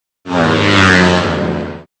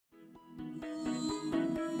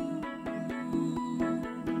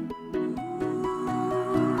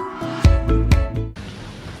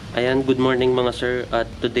Ayan, good morning mga sir. At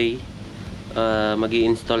today,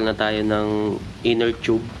 mag-i-install na tayo ng inner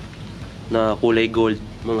tube na kulay gold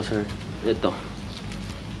mga sir. Ito.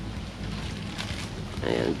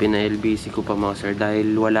 Ayan, pina-LBC ko pa mga sir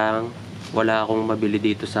dahil wala akong mabili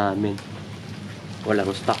dito sa amin.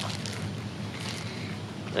 Walang stock.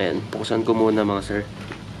 Ayan, buksan ko muna mga sir.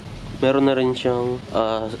 Meron na rin siyang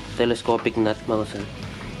telescopic nut mga sir.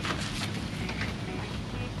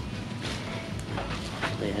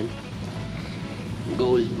 Ayan.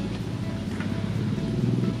 Gold.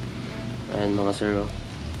 Ayan mga sir, oh.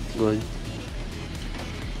 Gold.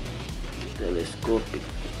 Telescopic.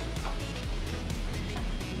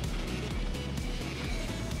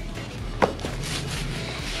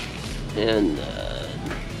 Ayan.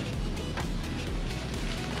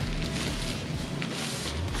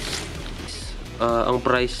 Ang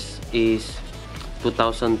price is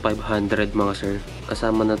 2,500 mga sir.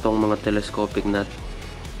 Kasama na tong mga telescopic nut.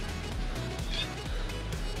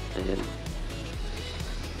 Ayan.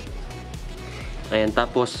 Ayan,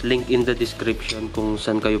 tapos link in the description kung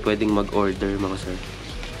saan kayo pwedeng mag-order mga sir.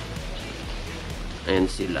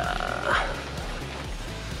 Ayan sila.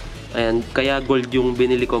 Ayan, kaya gold yung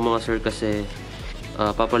binili ko mga sir kasi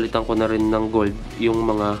papalitan ko na rin ng gold yung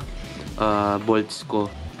mga bolts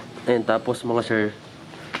ko. Ayan, tapos mga sir,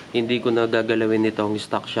 hindi ko na gagalawin itong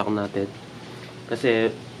stock shock natin.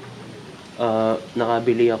 Kasi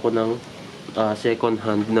nakabili ako ng second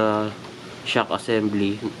hand na shock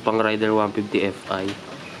assembly pang Rider 150 Fi.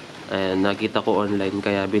 Ayan, nakita ko online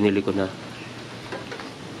kaya binili ko na.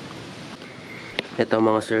 Ito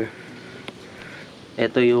mga sir,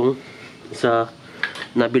 ito yung sa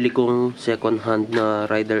nabili kong second hand na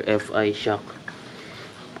Rider Fi shock.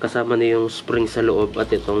 Kasama na yung spring sa loob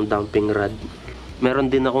at itong damping rod.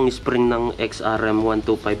 Meron din akong spring ng XRM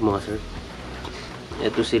 125 mga sir.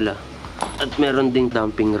 Ito sila. At meron ding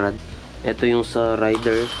damping rod. Ito yung sa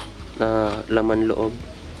Rider na laman loob.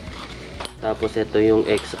 Tapos ito yung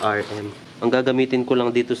XRM. Ang gagamitin ko lang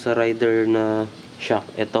dito sa Rider na shock,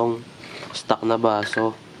 itong stock na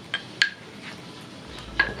baso.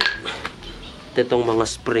 Itong mga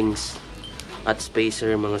springs at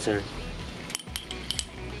spacer mga sir.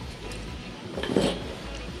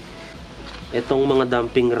 Itong mga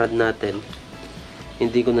damping rod natin,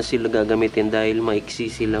 hindi ko na sila gagamitin dahil maiksi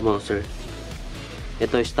sila mga sir.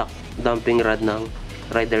 Ito stock damping rod ng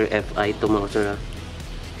Rider Fi ito mga sir.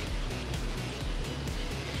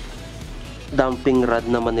 Damping rod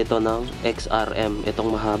naman ito ng XRM,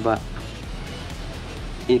 itong mahaba.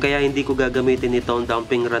 Kaya hindi ko gagamitin itong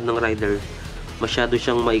damping rod ng Rider, masyado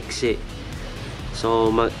siyang maiksi.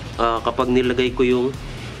 So kapag nilagay ko yung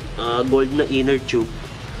gold na inner tube,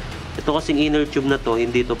 ito kasing inner tube na to,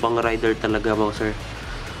 hindi to pang Rider talaga mga sir.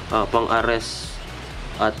 Pang RS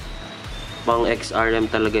at pang XRM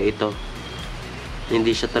talaga ito.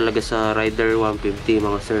 Hindi siya talaga sa Rider 150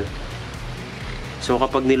 mga sir. So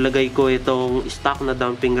kapag nilagay ko itong stock na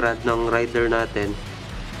damping rod ng Rider natin,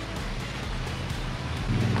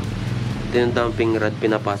 ito yung damping rod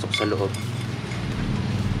pinapasok sa loob.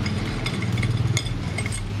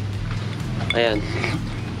 Ayan.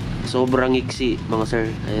 Sobrang iksi mga sir.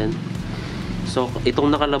 Ayan. So itong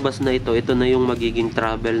nakalabas na ito na yung magiging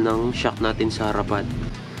travel ng shock natin sa harapan.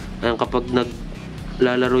 Ayan, kapag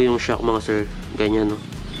naglalaro yung shock mga sir, ganyan no.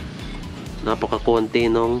 Napaka-konti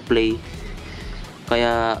nung play.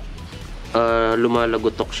 Kaya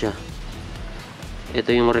lumalagotok siya.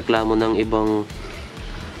 Ito yung reklamo ng ibang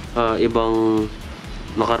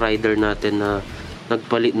naka-rider natin na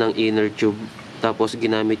nagpalit ng inner tube tapos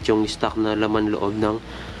ginamit yung stock na laman loob ng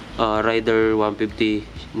Rider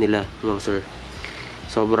 150 nila mga sir.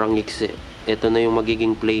 Sobrang iksi. Ito na yung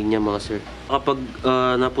magiging play niya mga sir. Kapag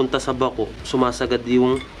napunta sa bako, sumasagad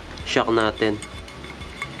yung shock natin.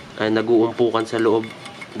 Ay nag-uumpukan sa loob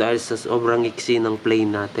dahil sa sobrang iksi ng play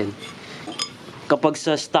natin. Kapag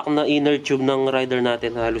sa stock na inner tube ng Rider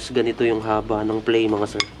natin, halos ganito yung haba ng play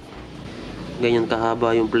mga sir. Ganyan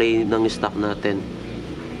kahaba yung play ng stock natin.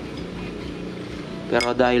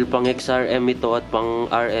 Pero dahil pang XRM ito at pang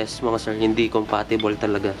RS mga sir, hindi compatible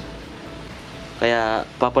talaga. Kaya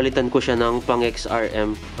papalitan ko siya ng pang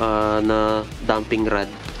XRM na damping rod.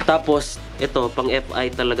 Tapos ito pang Fi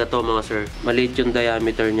talaga to mga sir. Maliit yung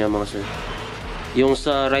diameter niya mga sir. Yung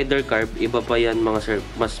sa Rider Carb, iba pa yan mga sir.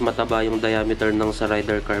 Mas mataba yung diameter ng sa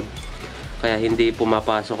Rider Carb. Kaya hindi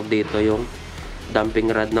pumapasok dito yung damping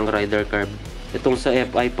rod ng Rider Carb. Itong sa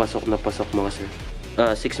Fi, pasok na pasok mga sir.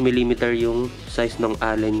 6mm yung size ng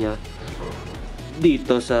allen niya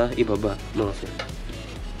dito sa ibaba mga sir.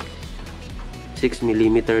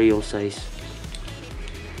 6mm yung size.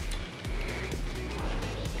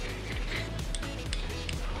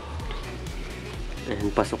 Ayan,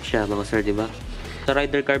 pasok siya mga sir, di ba? Sa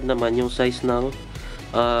rider carb naman, yung size ng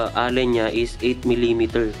allen niya is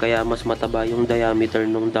 8mm. Kaya mas mataba yung diameter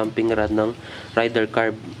ng dumping rod ng rider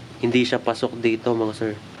carb. Hindi siya pasok dito mga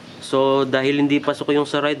sir. So, dahil hindi pasok yung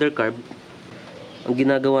sa rider carb, ang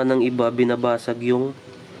ginagawa ng iba, binabasag yung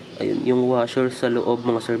yung washer sa loob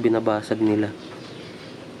mga sir, binabasag nila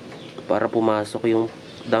para pumasok yung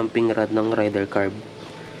dumping rod ng rider carb.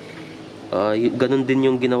 Ganun din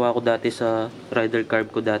yung ginawa ko dati sa rider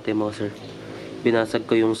carb ko dati mga sir. Binasag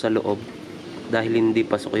ko yung sa loob dahil hindi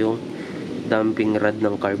pasok yung dumping rod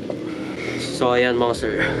ng carb. So ayan mga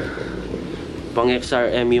sir, pang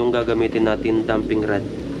XRM yung gagamitin natin dumping rod.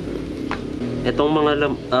 Itong mga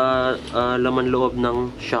laman loob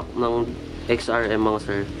ng shock ng XRM mga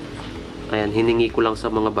sir, ayan, hiningi ko lang sa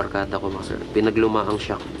mga barkada ko mga sir. Pinaglumaang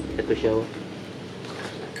shock. Ito siya oh.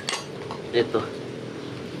 Ito.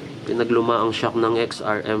 Pinaglumaang shock ng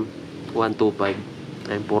XRM 125.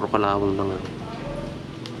 Ayan, puro kalawang lang.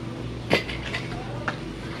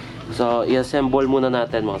 So, i-assemble muna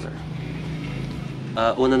natin mga sir.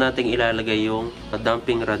 Una nating ilalagay yung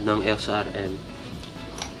dumping rod ng XRM.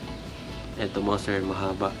 Ito mga sir,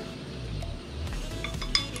 mahaba.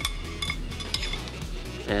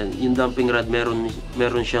 And yung dumping rod,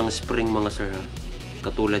 meron siyang spring mga sir, ha?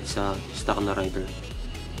 Katulad sa stock na rider.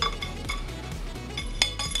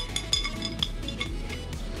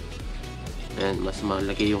 And mas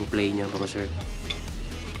malaki yung play niya mga sir.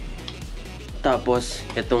 Tapos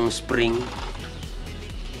itong spring,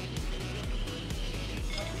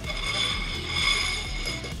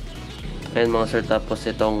 and mga sir, tapos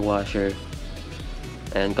itong washer.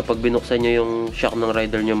 And kapag binuksan nyo yung shock ng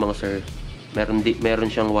rider nyo mga sir,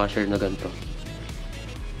 meron siyang washer na ganito.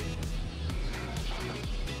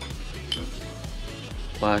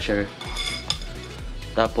 Washer.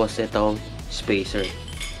 Tapos itong spacer.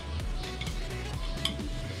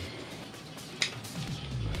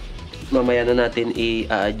 Mamaya na natin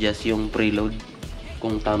i-adjust yung preload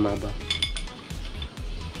kung tama ba.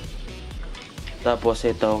 Tapos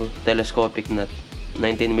itong telescopic nut,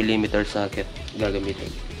 19mm socket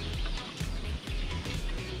gagamitin.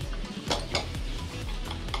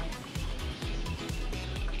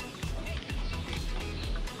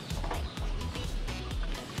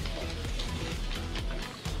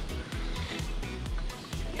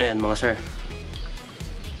 Ayan mga sir,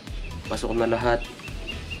 pasok na lahat.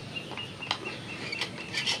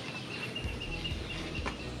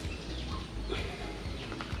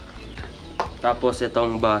 Tapos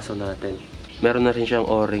itong baso natin, meron na rin siyang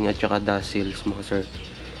o-ring at saka dust seals mga sir.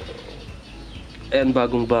 Ayan,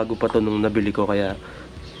 bagong bago pa to nung nabili ko, kaya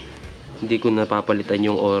hindi ko napapalitan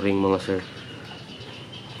yung o-ring mga sir.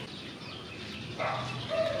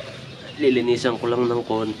 Lilinisan ko lang ng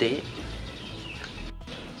konti.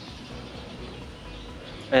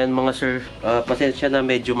 Ayan mga sir, pasensya na,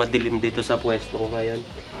 medyo madilim dito sa pwesto ko ngayon.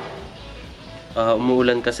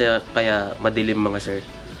 Umuulan kasi kaya madilim mga sir.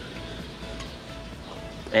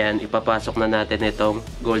 Ayan, ipapasok na natin itong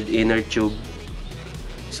gold inner tube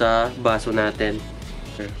sa baso natin.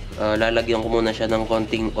 Lalagyan ko muna siya ng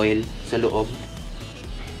konting oil sa loob.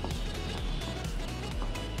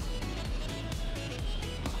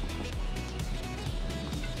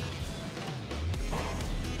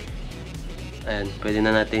 Ayan, pwede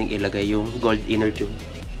na natin ilagay yung gold inner tube.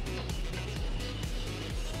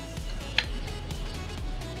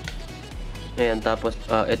 Ayan, tapos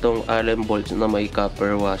itong Allen bolts na may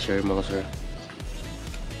copper washer mga sir.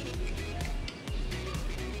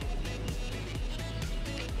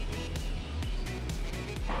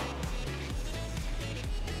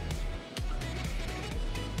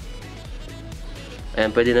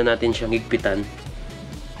 Ayan, pwede na natin siyang higpitan.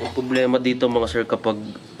 Yung problema dito mga sir, kapag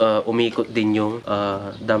umikot din yung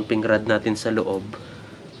dumping rod natin sa loob,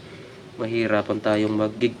 mahirapan tayong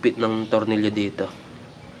maghigpit ng tornilyo dito.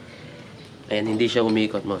 Ayan, hindi siya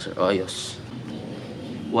umikot mga sir. Ayos.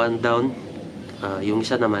 One down. Yung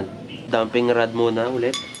isa naman, dumping rod muna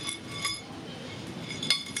ulit.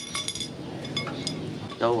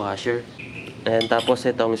 Ito, washer. Ayan, tapos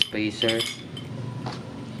itong spacer.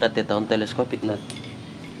 At itong telescopic nut.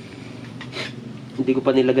 Hindi ko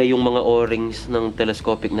pa nilagay yung mga o-rings ng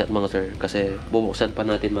telescopic nut mga sir, kasi bubuksan pa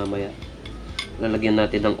natin mamaya. Lalagyan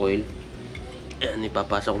natin ng oil. Ayan,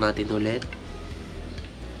 ipapasok natin ulit.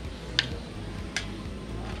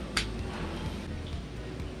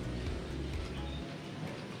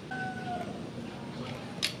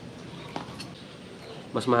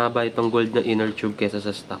 Mas mahaba itong gold na inner tube kesa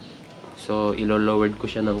sa stock. So, ilo-lowered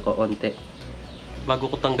ko siya ng kaunti.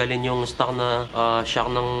 Bago ko tanggalin yung stock na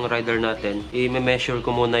shock ng rider natin, i-measure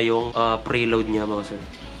ko muna yung preload niya mga sir.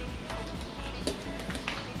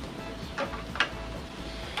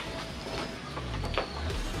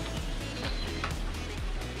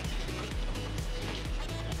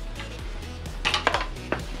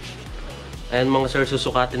 Ayan mga sir,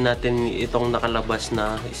 susukatin natin itong nakalabas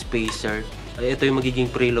na spacer. Ay, ito yung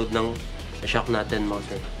magiging preload ng shock natin mga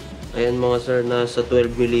sir. Ayan mga sir, nasa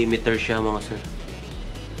 12mm siya mga sir.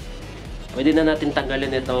 Pwede na natin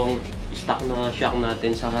tanggalin itong stock na shock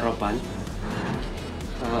natin sa harapan.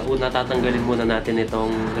 Una tatanggalin muna natin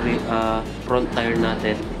itong front tire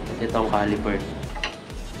natin, itong caliper.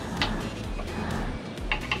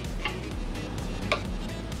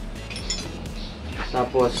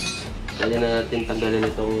 Tapos pwede na natin tanggalin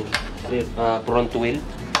itong front wheel.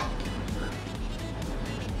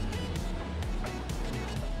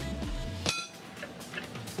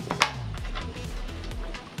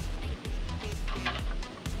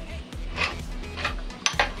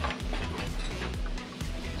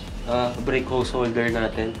 Brake hose holder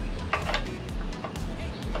natin.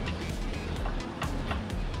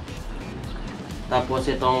 Tapos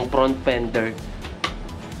itong front fender,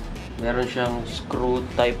 meron siyang screw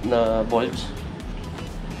type na bolts.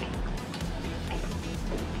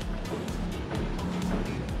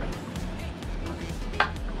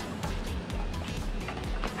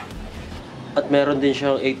 At meron din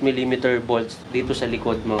siyang 8mm bolts dito sa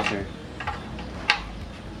likod mga sir.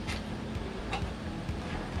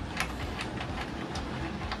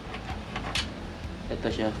 Ito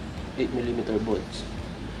siya, 8mm bolts.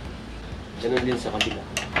 Ganun din sa kabila.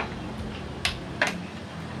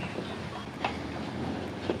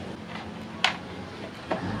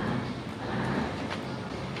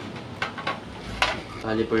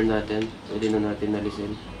 Caliper natin, pwede na natin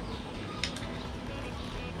alisin.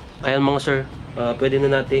 Ayan mga sir, pwede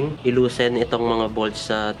na nating ilusen itong mga bolts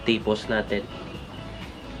sa T-post natin.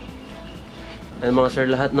 Ayan mga sir,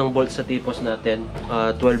 lahat ng bolts sa T-post natin,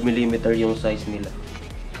 12mm yung size nila.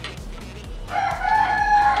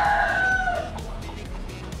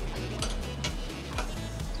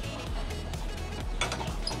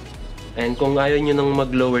 And kung ayaw nyo nang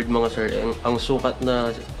mag-lowered mga sir, ang sukat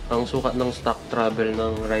ng stock travel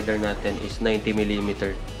ng rider natin is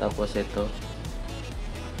 90mm. Tapos ito,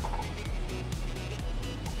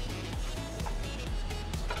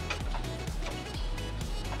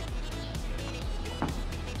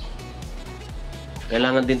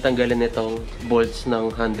 kailangan din tanggalin itong bolts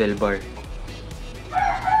ng handlebar.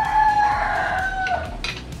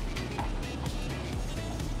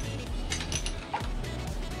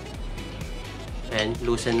 And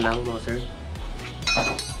loosen lang mga sir.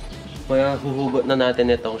 Kaya huhugot na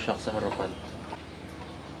natin itong shock sa harapan.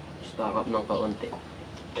 Stock up ng kaunti.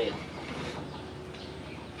 Ayan.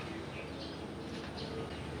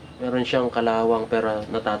 Meron siyang kalawang pero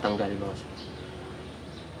natatanggal mga sir.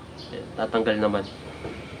 Ayan, tatanggal naman.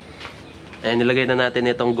 Ayan, nilagay na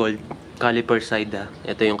natin itong gold caliper side.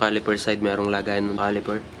 Ito yung caliper side, merong lagayan ng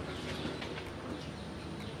caliper.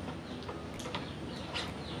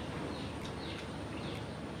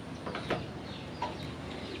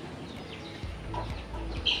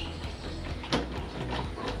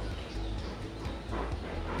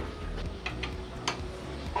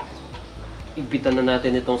 Igpitan na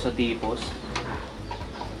natin itong sa T-post.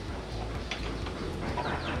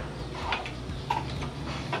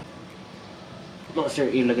 Mga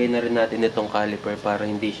sir, ilagay na rin natin itong caliper para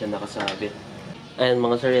hindi siya nakasabit. Ayan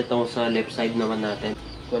mga sir, itong sa left side naman natin,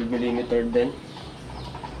 12mm din.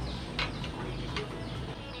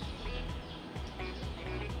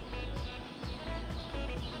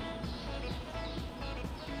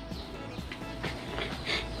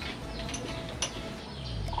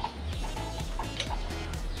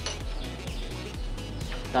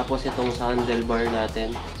 Tapos itong sa handlebar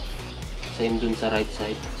natin, same dun sa right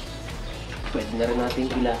side. Pwede na rin natin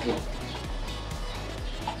ilahin.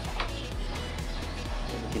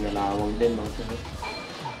 Kinalawang din mga sir.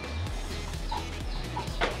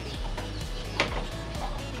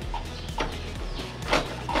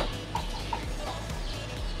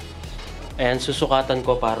 Ayan, susukatan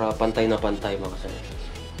ko para pantay na pantay mga sir.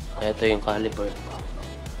 Ito yung caliper.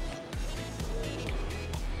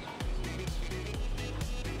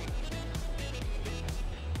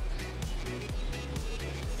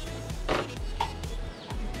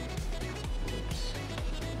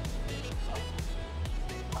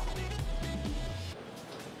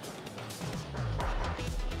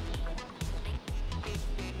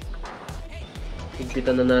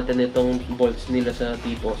 Higpitan na natin itong bolts nila sa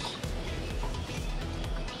T-post.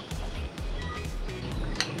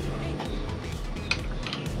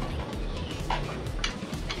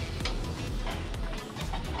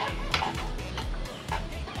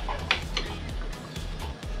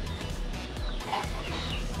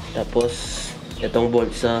 Tapos itong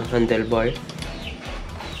bolt sa handlebar.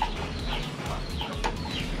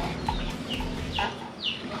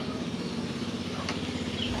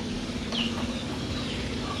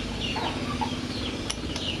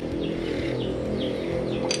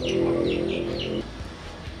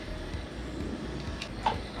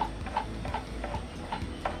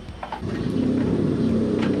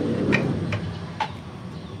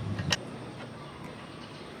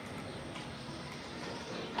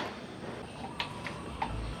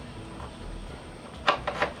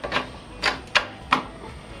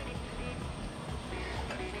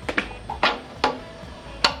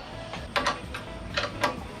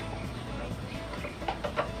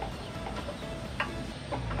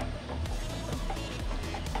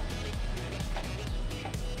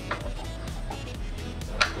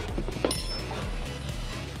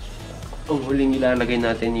 ang huling ilalagay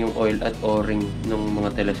natin yung oil at o-ring ng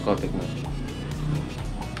mga telescopic na.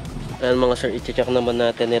 Ayan mga sir, i-check naman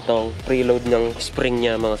natin itong preload ng spring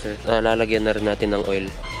niya mga sir. Lalagyan na rin natin ng oil.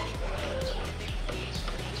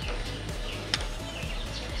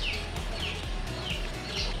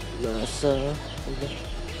 Nasa...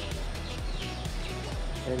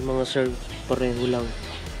 Ayan mga sir, pareho lang.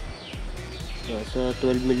 Nasa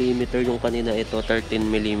 12mm yung kanina, ito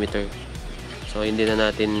 13mm. So hindi na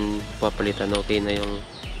natin papalitan, okay na yung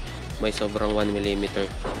may sobrang 1mm.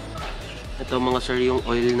 Ito mga sir yung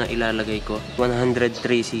oil na ilalagay ko,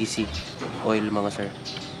 103cc oil mga sir.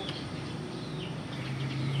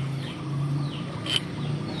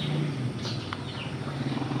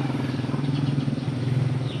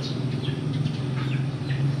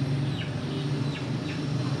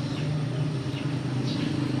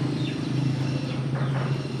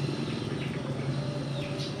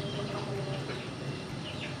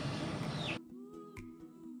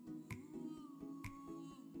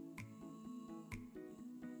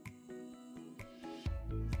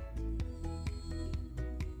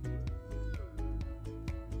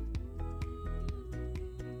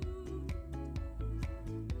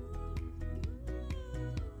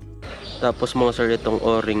 Tapos mga sir, itong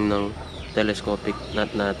o-ring ng telescopic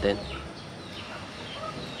nut natin.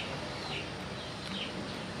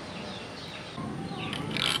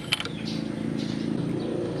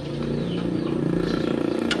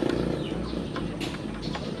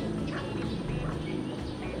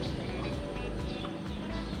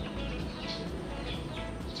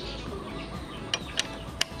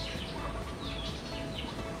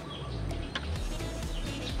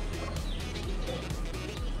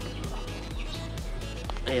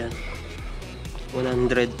 Ayan,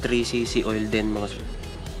 103cc oil din mga sir.